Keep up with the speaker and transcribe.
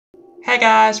Hey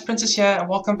guys, Princess here, and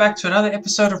welcome back to another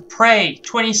episode of Prey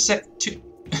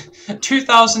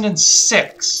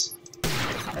 2006.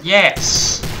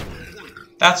 Yes,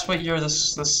 that's what year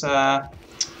this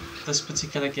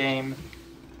particular game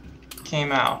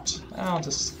came out. I'll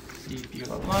just leave you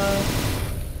alone.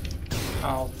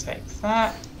 I'll take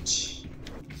that.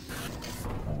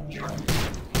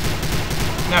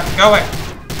 No, go away.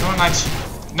 No one likes you.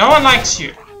 No one likes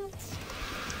you.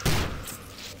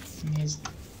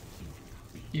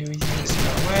 You need to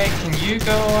go away. Can you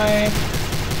go away?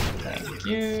 Thank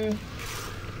you.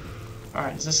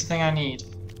 Alright, is this the thing I need?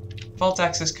 Vault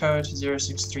access code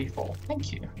 0634.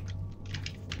 Thank you.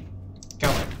 Go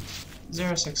away.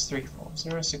 0634.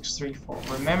 0634.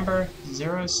 Remember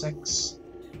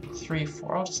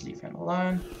 0634. I'll just leave him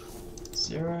alone.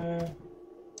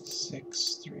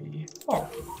 0634.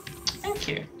 Thank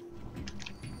you.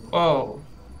 Whoa.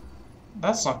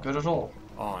 That's not good at all.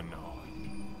 Oh no.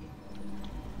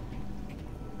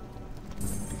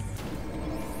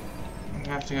 I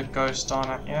have to get ghost on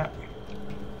it, yeah.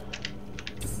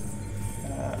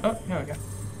 Oh, here we go.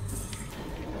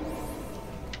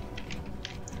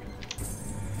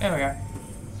 There we go.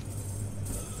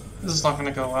 This is not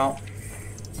gonna go well.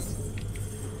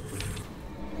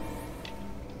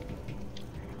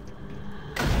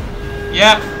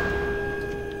 Yeah.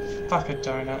 Fuck a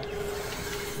donut.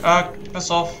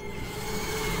 Piss off.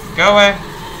 Go away.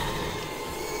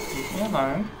 Leave me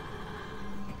alone.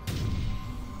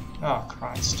 Oh,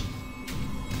 Christ.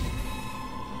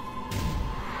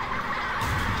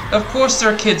 Of course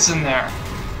there are kids in there.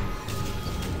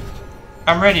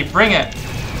 I'm ready, bring it.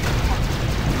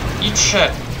 Eat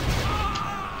shit.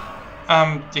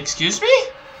 Excuse me?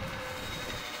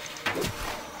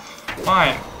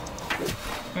 Fine.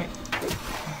 Wait.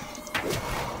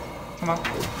 Come on,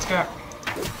 let's go.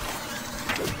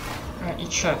 Alright,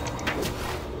 eat shit.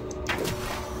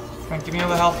 Come on, give me all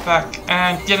the health back,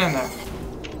 and get in there.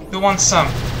 Who wants some?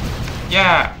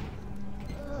 Yeah.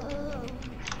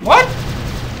 What?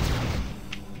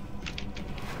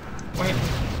 Wait.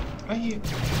 What are you?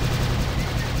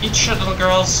 Eat shit, little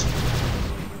girls.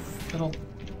 Little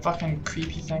fucking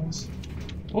creepy things.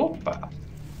 Opa.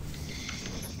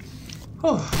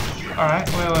 Whew. Alright,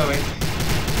 wait.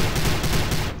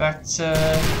 Back to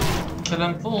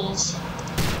killing fools.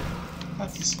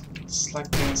 Like these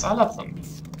slug things. I love them.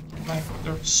 Like,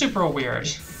 they're super weird.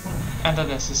 And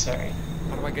unnecessary.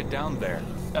 How do I get down there?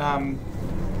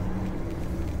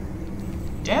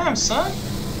 Damn, son.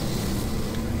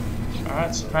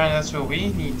 Alright, so apparently that's where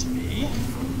we need to be.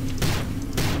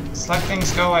 Slug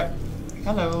things go away.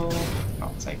 Hello.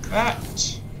 I'll take that.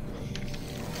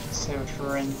 Save it for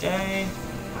a rainy day.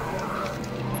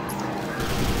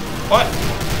 What?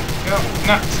 Go.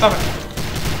 No, stop it.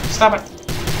 Stop it.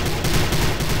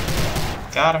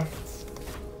 Got him.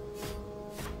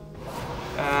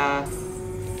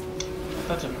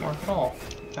 That didn't work at all.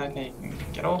 Okay, you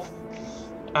can get off.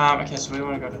 Okay, so we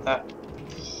want to go to that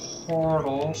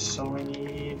portal, so we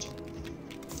need...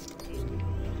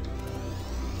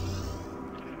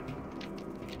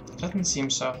 Doesn't seem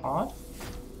so hard.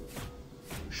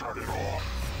 Shut it off.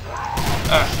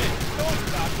 Oh shit. Don't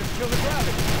stop, just kill the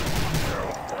gravity.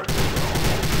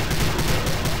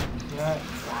 Yeah.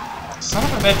 Son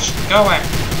of a bitch, go away.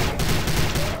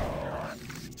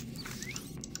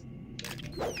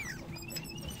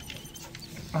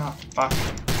 Oh, fuck.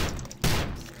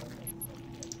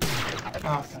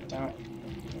 Oh, god damn it.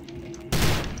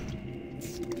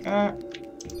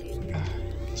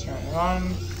 Turn it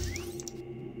on.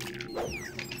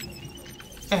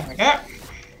 There we go.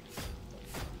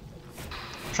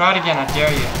 Try it again, I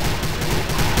dare you.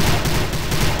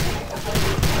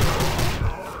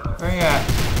 Where are you at?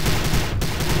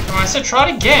 Oh, I said try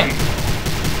it again!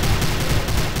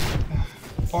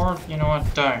 Or, you know what,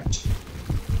 don't.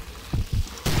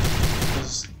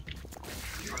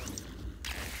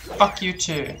 Fuck you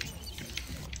too.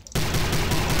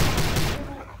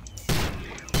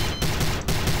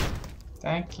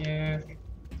 Thank you.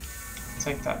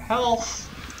 Take that health.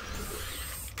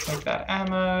 Take that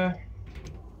ammo.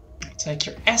 Take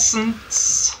your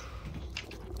essence.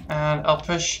 And I'll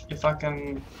push your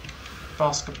fucking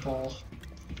basketball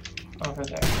over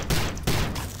there.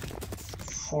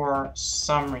 For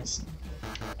some reason.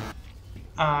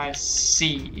 I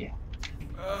see.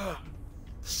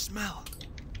 Smell.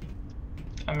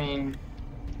 I mean,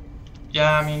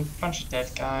 yeah, bunch of dead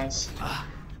guys. Ah,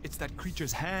 it's that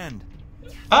creature's hand.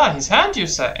 Ah, his hand, you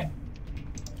say?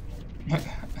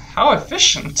 How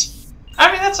efficient.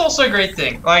 I mean, that's also a great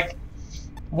thing. Like,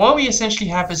 what we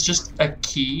essentially have is just a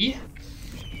key,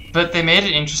 but they made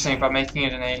it interesting by making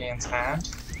it an alien's hand.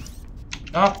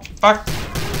 Oh, fuck!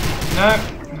 No!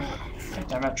 God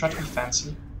damn it, try to be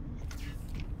fancy.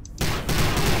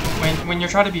 When you're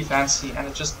trying to be fancy and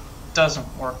it just doesn't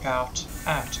work out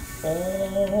at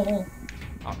all.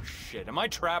 Oh shit, am I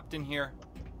trapped in here?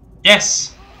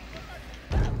 Yes!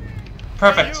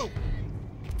 Perfect. Hey, you!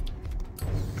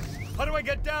 How do I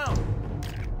get down?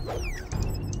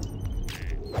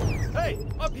 Hey,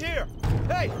 up here!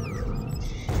 Hey!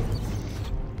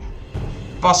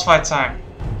 Boss fight time.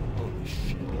 Holy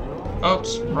shit.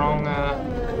 Oops, wrong,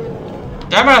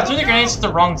 Damn it, I threw the grenades at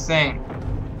the wrong thing.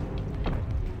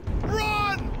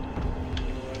 Run!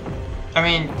 I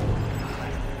mean...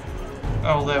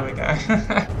 Oh, there we go.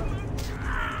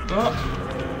 Oh.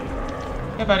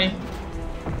 Hey, buddy.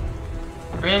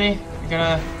 Really? You're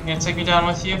gonna take me down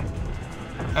with you?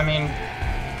 I mean...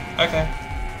 Okay.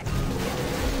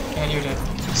 Yeah, you did.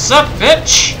 Sup,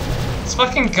 bitch? Let's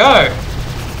fucking go!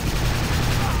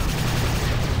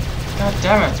 God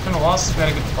damn it, it's been a while since we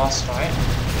had a good boss fight.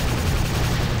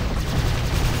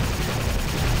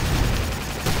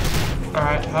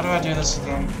 Alright, how do I do this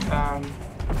again? Can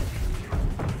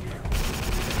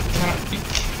I...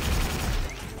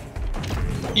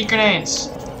 Eat grenades!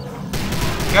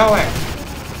 Go away!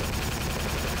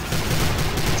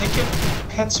 Take your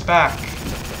pets back.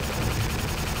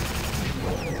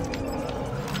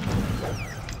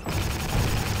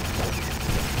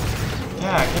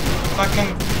 Yeah, get fucking...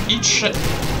 Eat shit!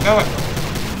 Go away!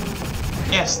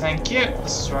 Yes, thank you.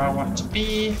 This is where I want to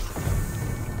be.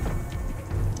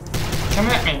 Come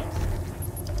at me.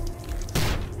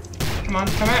 Come on,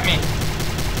 come at me.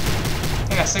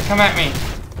 Yeah, I said come at me.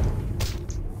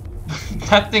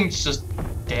 That thing's just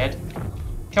dead.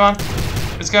 Come on,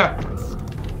 let's go.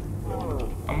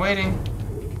 I'm waiting.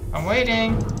 I'm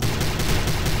waiting.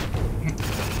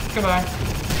 Goodbye.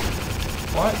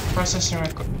 What? Processing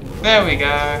record. There we go.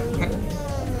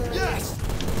 Yes!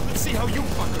 Let's see how you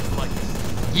fuckers like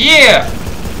it. Yeah!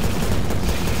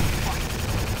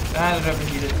 And it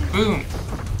overheated. Boom.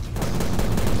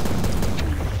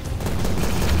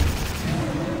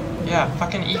 Yeah,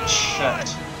 fucking eat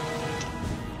shit.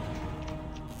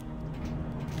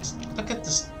 Just look at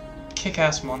this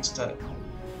kick-ass monster.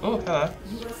 Oh, hello.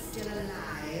 You're still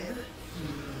alive.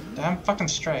 Damn fucking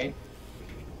straight.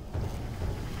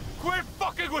 Quit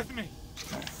fucking with me!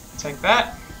 Take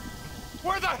that.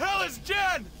 Where the hell is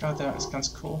Jen? God damn, this gun's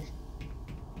cool.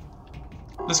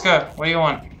 Let's go. What do you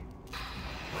want?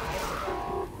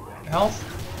 Health?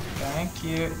 Thank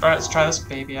you. Alright, let's try this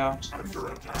baby out.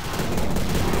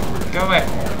 Go away.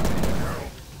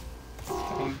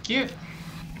 Thank you.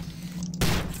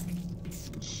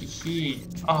 Hee.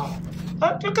 Oh.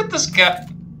 Look at this guy.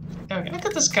 There we go. Look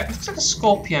at this guy. It looks like a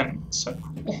scorpion. It's so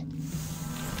cool.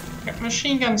 Got a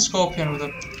machine gun scorpion with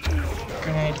a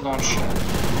grenade launcher.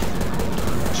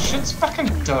 Shit's fucking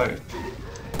dope.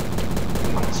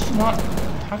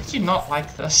 How could you not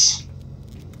like this?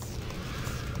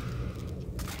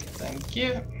 Thank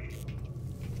you.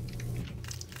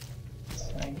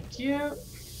 Thank you.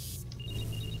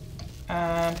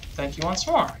 And thank you once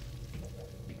more.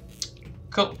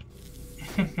 Cool.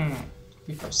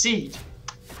 We proceed.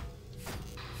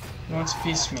 Who wants a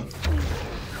piece of me?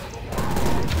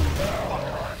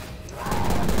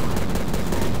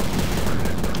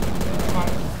 Come on.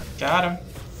 Got him.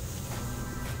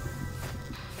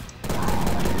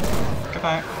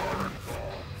 Goodbye.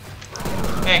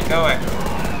 Hey, go away.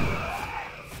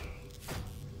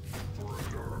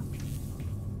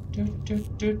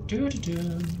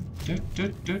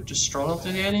 Just strolling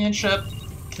through the alien ship,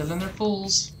 killing their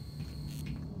fools.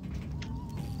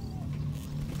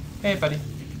 Hey, buddy.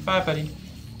 Bye, buddy.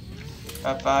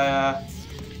 Bye-bye,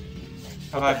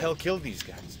 What the hell killed these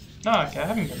guys? No, okay, I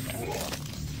haven't been there.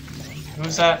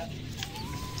 Who's that?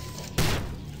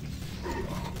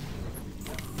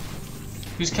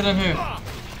 Who's killing who?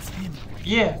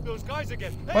 Yeah. Those guys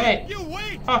again. Wait. Hey, you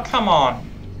wait! Oh, come on.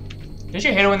 Don't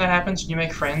you hate it when that happens? When you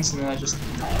make friends and then I just...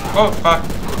 Oh, fuck.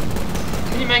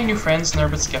 When you make new friends and they're a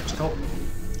bit skeptical.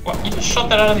 What? You just shot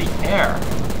that out of the air.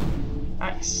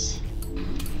 Nice.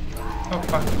 Oh,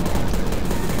 fuck.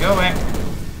 Go away.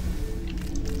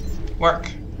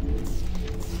 Work.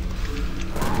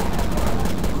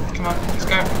 Come on, let's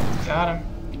go. Got him.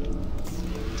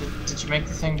 Did you make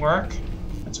the thing work?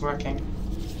 It's working.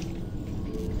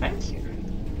 Thank you.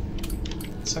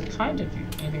 So kind of you.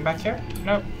 Anything back here?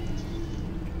 Nope.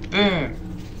 Boom.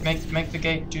 Make the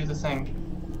gate do the thing.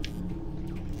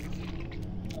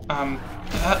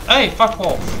 Hey, fuck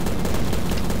off.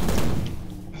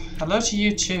 Hello to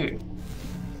you too.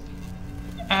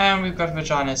 And we've got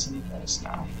vaginas in place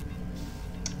now.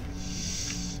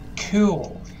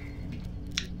 Cool.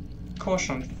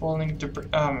 Caution, falling debris.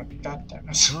 God damn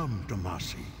it. Come,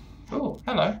 Tomasi. Ooh,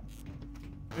 hello.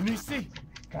 Anisi.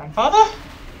 Grandfather?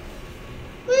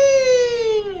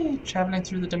 Whee! Traveling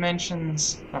through the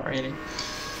dimensions. Not really.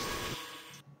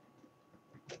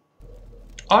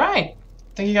 Alright.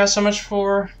 Thank you guys so much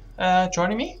for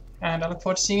joining me, and I look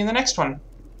forward to seeing you in the next one.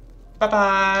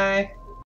 Bye-bye!